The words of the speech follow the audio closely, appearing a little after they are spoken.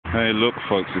Hey, look,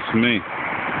 folks, it's me.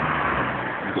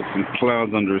 He's got some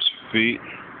clouds under his feet,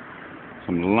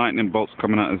 some lightning bolts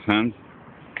coming out of his hands.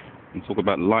 And talk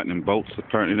about lightning bolts.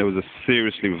 Apparently, there was a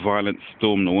seriously violent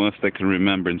storm, the worst they can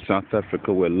remember, in South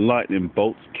Africa, where lightning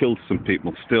bolts killed some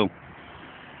people. Still,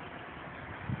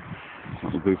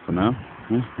 that'll do for now.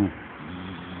 Let's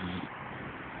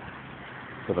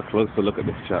have a closer look at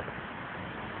this chap.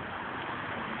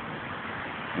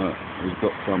 He's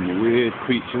got some weird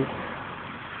creatures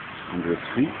under his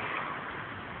feet,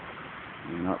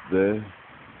 and up there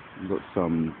he's got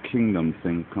some kingdom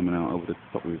thing coming out over the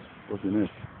top of his, what's in this?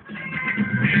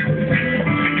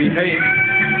 Behave.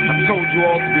 I told you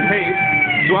all to behave,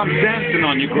 so I'm dancing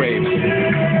on your grave.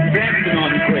 Dancing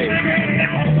on your grave.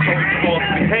 Told you all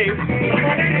to behave.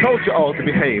 Told you all to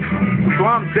behave, so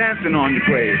I'm dancing on your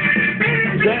grave.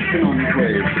 Dancing on your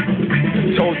grave.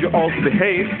 Told you all to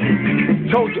behave.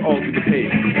 Told you all to behave,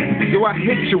 so I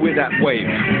hit you with that wave.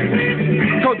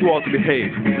 Told you all to behave,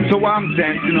 so I'm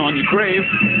dancing on your grave.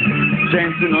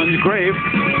 Dancing on your grave.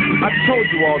 I told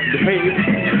you all to behave.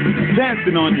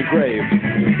 Dancing on your grave.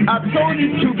 I told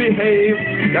you to behave.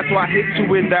 That's why I hit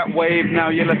you with that wave. Now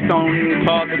Yellowstone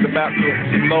Park is about to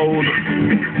explode,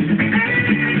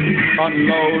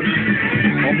 unload,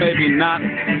 or maybe not,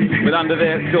 but under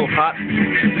there it's still hot.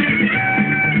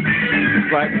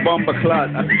 It's like bumper clot.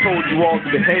 I told you all to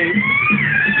behave.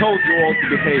 Told you all to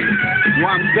behave. So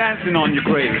I'm dancing on your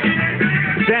grave.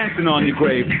 Dancing on your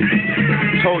grave.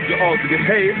 Told you all to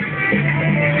behave.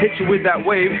 Hit you with that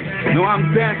wave. No,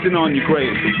 I'm dancing on your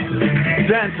grave.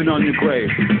 Dancing on your grave.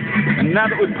 And now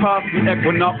that we're past the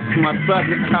equinox, my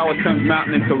seismic power turns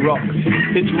mountain into rock.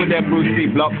 Hit you with that Bruce Lee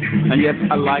block. And yes,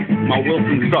 I like my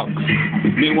Wilson socks.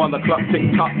 Meanwhile, the clock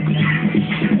tick-tock.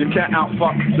 You can't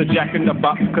outfox the Jack in the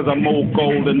Box, cause I'm more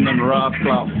golden than Ross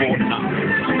Clark Fort now.